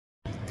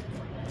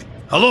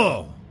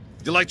Hello.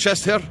 Do you like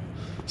chest hair?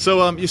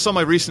 So you saw my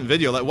recent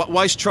video. Like,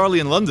 why is Charlie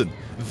in London?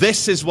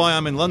 This is why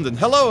I'm in London.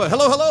 Hello,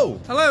 hello, hello.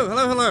 Hello,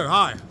 hello, hello.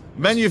 Hi.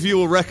 Many of you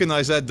will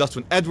recognise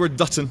Edward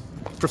Dutton,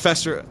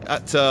 professor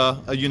at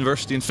a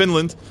university in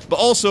Finland, but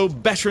also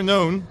better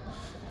known,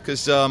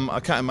 because I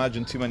can't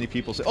imagine too many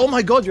people say, "Oh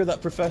my God, you're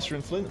that professor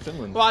in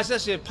Finland." Well, it's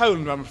actually in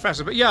Poland where I'm a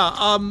professor, but yeah,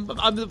 I'm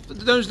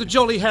known as the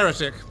Jolly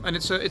Heretic, and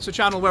it's a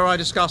channel where I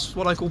discuss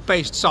what I call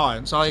based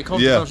science, i.e.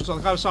 controversial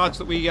the kind of science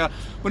that we're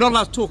not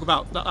allowed to talk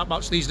about that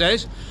much these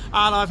days.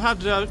 And I've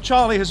had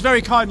Charlie has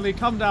very kindly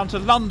come down to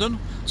London,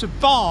 to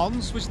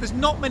Barnes, which there's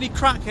not many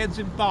crackheads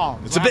in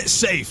Barnes. It's a bit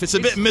safe. It's a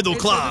bit middle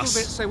class. It's a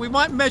little bit safe. We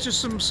might measure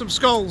some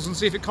skulls and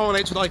see if it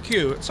correlates with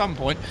IQ at some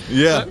point.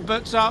 Yeah.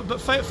 But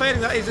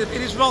failing that, it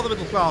is rather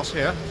middle class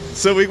here.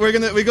 So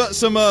we got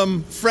some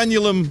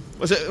frenulum.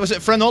 Was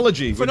it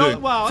phrenology? As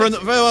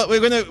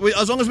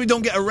long as we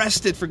don't get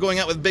arrested for going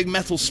out with big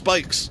metal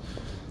spikes.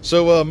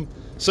 So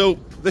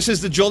this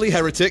is the Jolly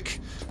Heretic,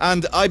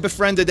 and I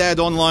befriended Ed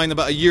online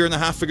about a year and a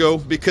half ago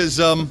because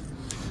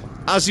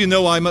as you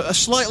know, I'm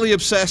slightly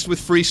obsessed with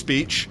free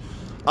speech.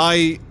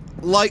 I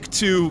like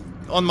to,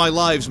 on my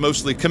lives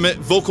mostly, commit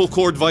vocal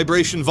cord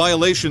vibration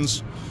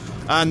violations,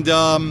 and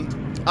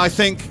I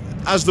think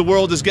as the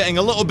world is getting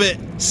a little bit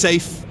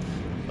safe,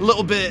 a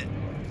little bit,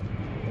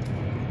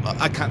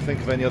 I can't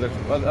think of any other,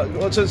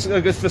 what's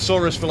a good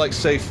thesaurus for like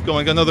safe,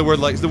 going another word,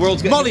 like the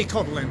world's getting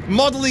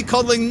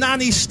mollycoddling,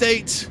 nanny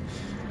state,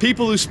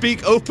 people who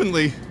speak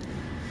openly.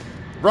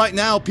 Right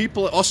now,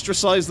 people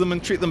ostracize them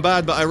and treat them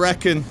bad, but I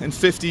reckon in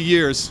 50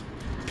 years,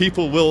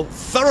 people will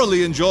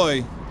thoroughly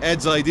enjoy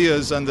Ed's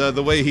ideas and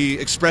the way he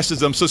expresses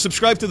them. So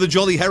subscribe to the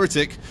Jolly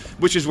Heretic,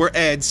 which is where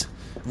Ed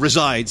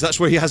resides. That's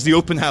where he has the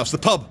open house, the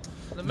pub.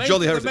 The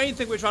main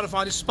thing we're trying to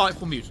find is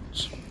spiteful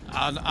mutants,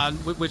 and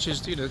which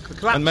is, you know,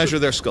 and measure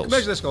their skulls.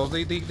 Measure their skulls.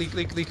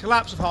 The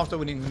collapse of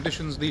half-Darwinian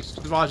conditions leads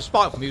to the rise of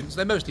spiteful mutants.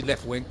 They're mostly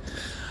left-wing.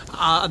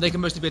 And they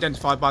can mostly be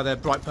identified by their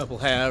bright purple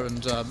hair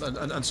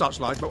and such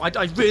like. But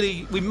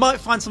we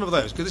might find some of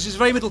those, because this is a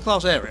very middle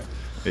class area.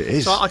 It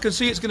is. So I can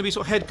see it's going to be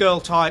sort of head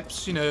girl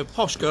types, you know,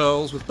 posh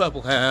girls with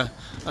purple hair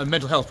and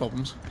mental health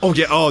problems. Oh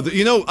yeah. Oh,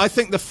 you know, I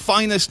think the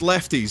finest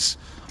lefties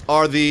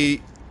are the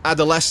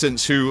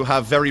adolescents who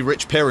have very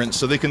rich parents,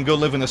 so they can go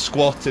live in a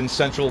squat in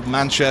central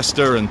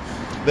Manchester and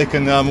they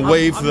can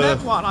wave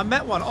I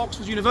met one at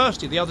Oxford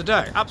University the other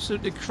day.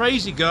 Absolutely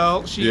crazy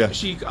girl.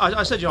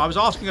 I said, you know, I was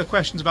asking her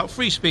questions about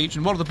free speech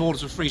and what are the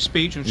borders of free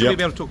speech, and should we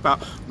be able to talk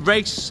about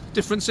race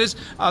differences,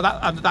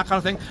 that kind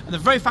of thing. And the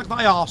very fact that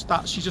I asked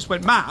that, she just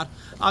went mad,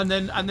 and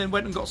then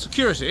went and got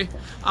security.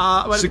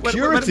 Went into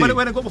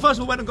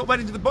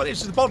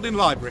the Bodleian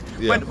Library.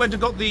 Yeah. Went and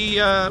got the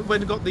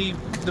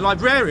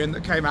librarian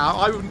that came out.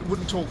 I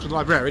wouldn't talk to the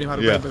librarian who had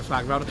a rainbow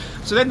flag around it.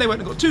 So then they went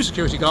and got 2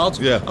 security guards.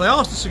 Yeah. And I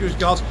asked the security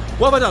guards,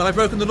 "What have I done? Have I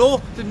broken the law?"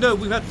 They said, "No,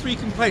 we've had 3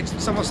 complaints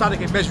that someone's standing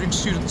here measuring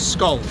students'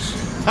 skulls."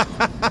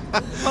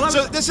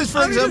 So this is,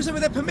 for example,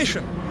 with their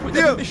permission.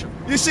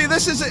 You see,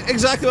 this is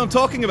exactly what I'm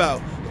talking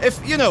about.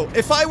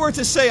 If I were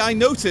to say I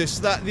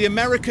noticed that the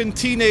American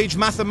Teenage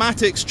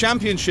Mathematics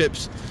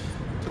Championships,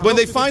 when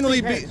they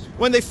finally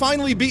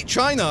beat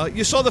China,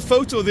 you saw the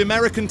photo of the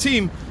American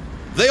team.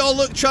 They all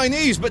look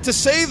Chinese, but to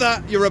say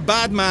that you're a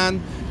bad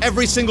man,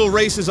 every single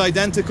race is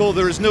identical,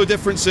 there is no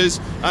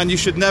differences, and you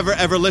should never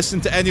ever listen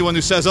to anyone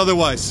who says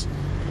otherwise.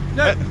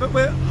 No,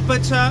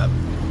 but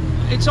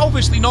it's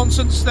obviously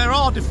nonsense. There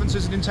are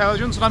differences in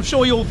intelligence, and I'm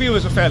sure your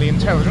viewers are fairly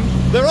intelligent.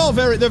 They're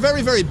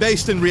very, very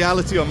based in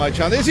reality on my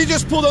channel. Is he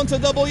just pulled onto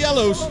double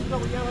yellows?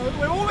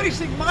 We're already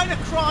seeing minor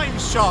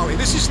crimes, Charlie.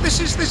 This is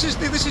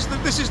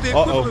the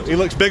equivalent. He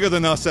looks bigger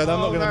than us, Ed. I'm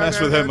not going to mess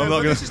with him.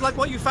 This is like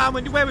what you found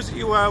where was it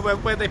you were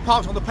where they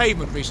parked on the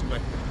pavement recently?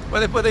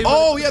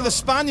 The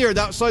Spaniard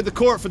outside the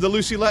court for the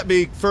Lucy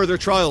Letby further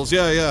trials.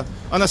 Yeah.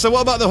 And I said,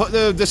 what about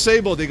the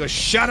disabled? He goes,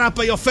 "Shut up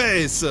your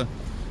face."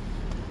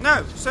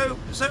 No, so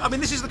I mean,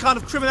 this is the kind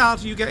of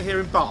criminality you get here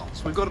in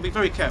Barnes. We've got to be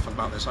very careful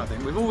about this. I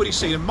think we've already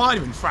seen a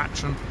minor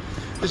infraction.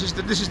 This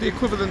is the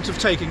equivalent of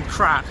taking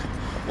crack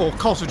or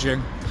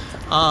cottaging.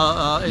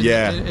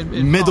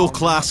 In middle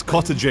class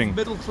cottaging.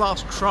 Middle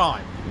class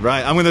crime.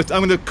 Right. I'm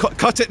gonna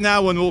cut it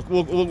now, and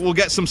we'll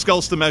get some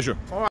skulls to measure.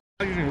 All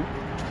right.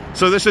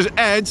 So this is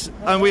Ed,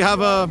 and we have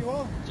a.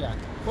 Jack.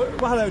 Well,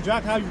 hello,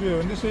 Jack. How you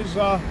doing? This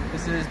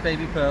is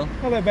Baby Pearl.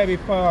 Hello, Baby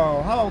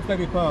Pearl. How old's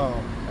Baby Pearl?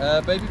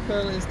 Baby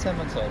Pearl is 10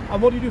 months old.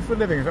 And what do you do for a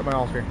living, if I'm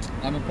asking?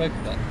 I'm a poker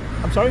player.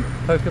 I'm sorry?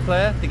 Poker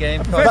player, the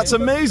game. That's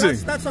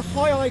amazing. That's a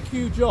high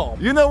IQ job.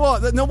 You know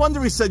what? No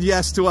wonder he said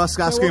yes to us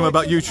asking him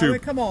about YouTube. I mean,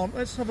 come on,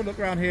 let's have a look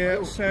around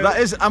here. So,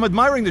 I'm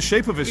admiring the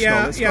shape of his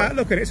skull. Yeah,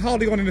 look at it. It's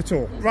hardly gone in at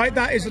all. Right,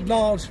 that is a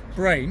large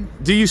brain.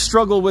 Do you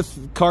struggle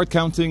with card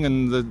counting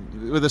and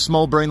with a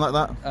small brain like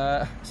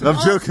that? I'm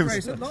joking.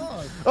 It's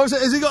large. Oh, so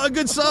has he got a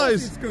good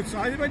size? It's a good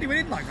size. We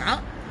didn't like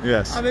that.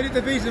 Yes. I mean,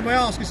 the reason I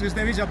ask is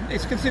because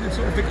it's considered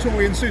sort of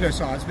Victorian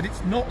pseudoscience, but it's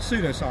not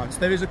pseudoscience.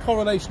 There is a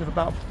correlation of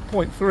about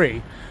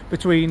 0.3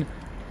 between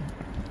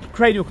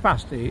cranial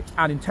capacity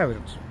and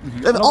intelligence.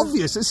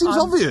 Obvious. It seems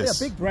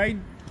obvious. Yeah, big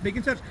brain, big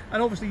intelligence.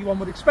 And obviously one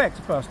would expect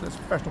a person that's a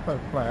professional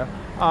poker player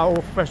or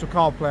a professional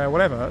card player or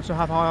whatever to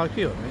have high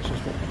IQ. I mean, it's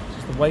just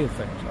the way of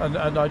things.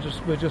 And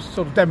we're just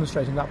sort of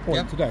demonstrating that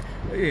point today.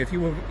 If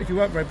you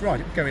weren't very bright,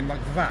 it would go in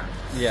like that.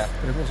 Yeah.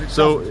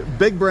 So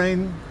big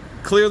brain.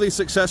 Clearly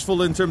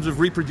successful in terms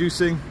of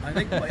reproducing. I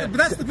think, but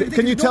that's the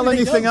Can you tell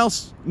anything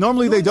else?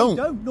 Normally they don't.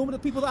 Normally the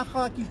people that have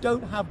high IQ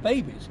don't have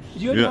babies.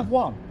 You only have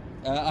one.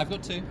 I've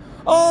got 2.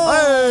 Oh!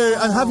 Hey,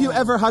 and have you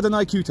ever had an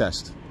IQ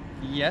test?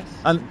 Yes.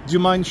 And do you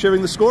mind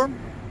sharing the score?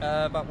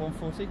 About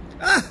 140.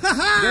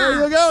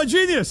 There you go,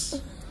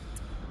 genius.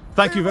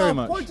 Thank you very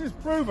much. Our point is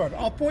proven.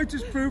 Our point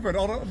is proven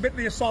on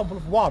admittedly a sample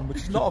of 1, which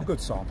is not a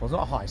good sample. It's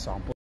not a high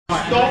sample.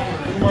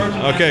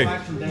 Okay,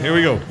 here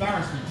we go.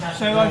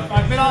 So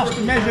I've been asked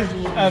to measure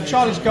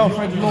Charlie's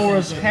girlfriend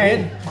Laura's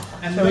head.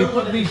 So we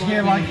put these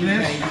here like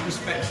this.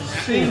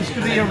 Seems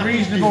to be a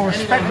reasonable,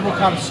 respectable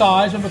kind of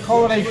size, and the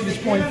correlation is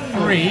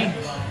 0.3.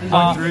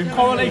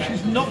 Correlation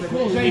is not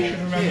causation,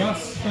 remember,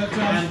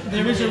 but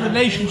there is a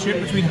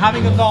relationship between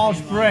having a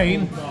large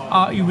brain,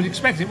 you would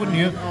expect it, wouldn't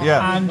you?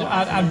 Yeah.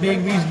 And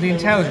being reasonably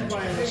intelligent.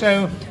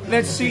 So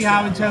let's see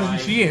how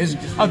intelligent she is.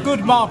 A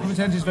good mark of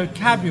intelligence is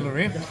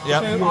vocabulary.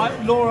 Yep. So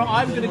Laura,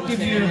 I'm going to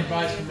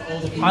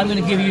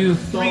give you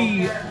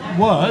 3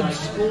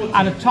 words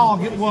and a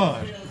target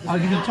word. I'll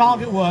give you a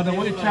target word. I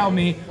want you to tell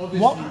me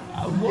what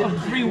of the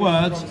 3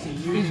 words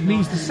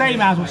means the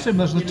same as or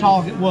similar to the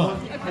target word.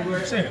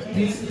 So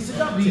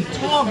the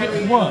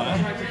target word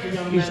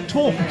is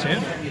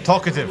talkative.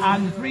 Talkative.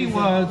 And the 3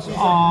 words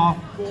are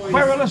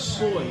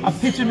querulous,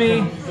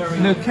 epitome,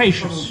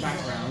 loquacious.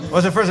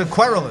 What's the first one?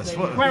 Querulous.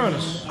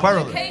 Querulous.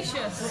 Querulous.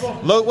 Loquacious.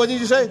 What did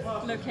you say?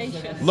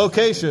 Loquacious.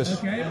 Loquacious.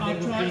 Okay,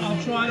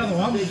 I'll try another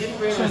one.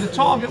 So the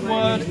target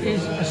word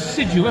is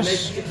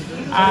assiduous,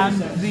 and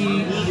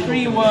the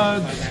 3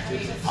 words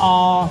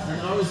are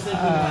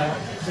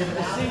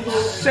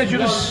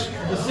sedulous,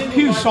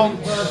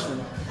 puissance,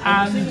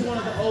 and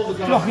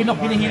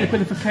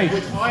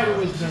flocky-knocky-nihilipidification.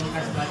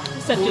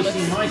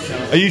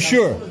 Sedulous. Are you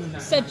sure?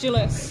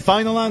 Sedulous.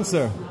 Final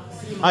answer.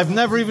 I've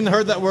never even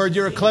heard that word.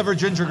 You're a clever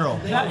ginger girl.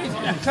 That is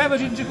a clever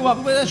ginger girl.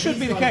 Well, that should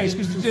be the case,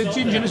 because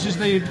gingerness is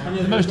the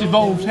most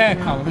evolved hair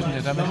colour, isn't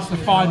it? I mean, it's the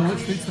final,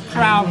 it's the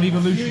crown of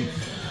evolution.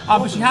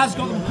 But she has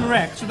got them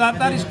correct, so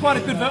that is quite a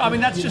good. I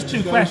mean, that's just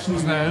 2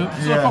 questions, though.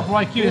 It's not proper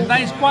IQ.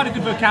 That is quite a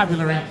good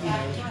vocabulary.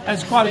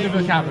 It's quite a good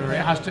vocabulary.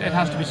 It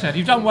has to be said.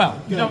 You've done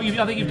well.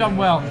 I think you've done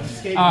well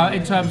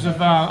in terms of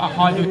a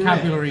high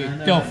vocabulary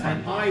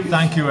girlfriend.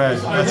 Thank you, Ed.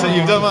 That's it.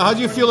 You've done well. How do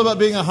you feel about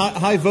being a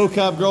high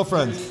vocab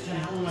girlfriend?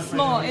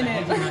 Smart,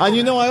 innit? And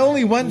you know, I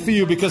only went for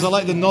you because I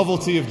like the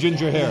novelty of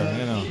ginger hair.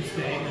 You know.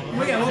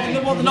 Well, yeah,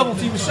 what the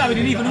novelty was saying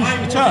in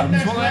evolutionary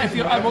terms,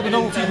 what the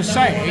novelty was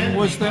saying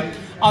was that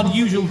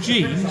unusual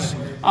genes.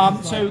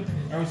 So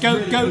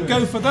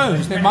go for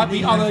those. There might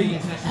be other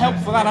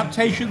helpful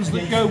adaptations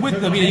that go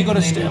with them. You know, you've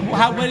got to.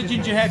 Where did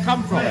ginger hair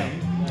come from?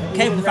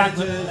 Came from the fact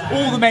that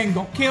all the men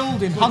got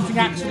killed in hunting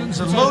accidents.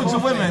 There's loads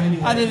of women.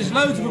 And there's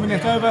loads of women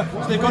left over,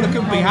 so they've got to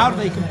compete. How do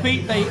they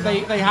compete?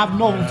 They have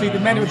novelty. The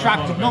men are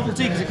attracted to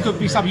novelty because it could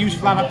be some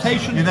useful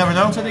adaptation. You never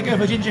know. So they go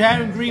for ginger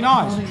hair and green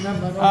eyes.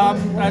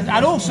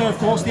 And also, of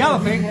course, the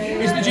other thing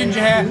is that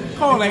ginger hair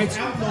correlates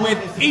with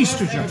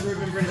estrogen.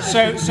 So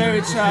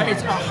it's a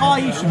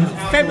high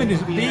estrogen,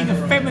 feminism, being a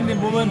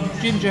feminine woman,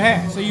 ginger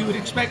hair. So you would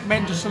expect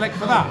men to select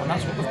for that, and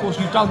that's what, of course,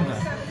 you've done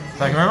there.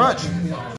 Thank you very much.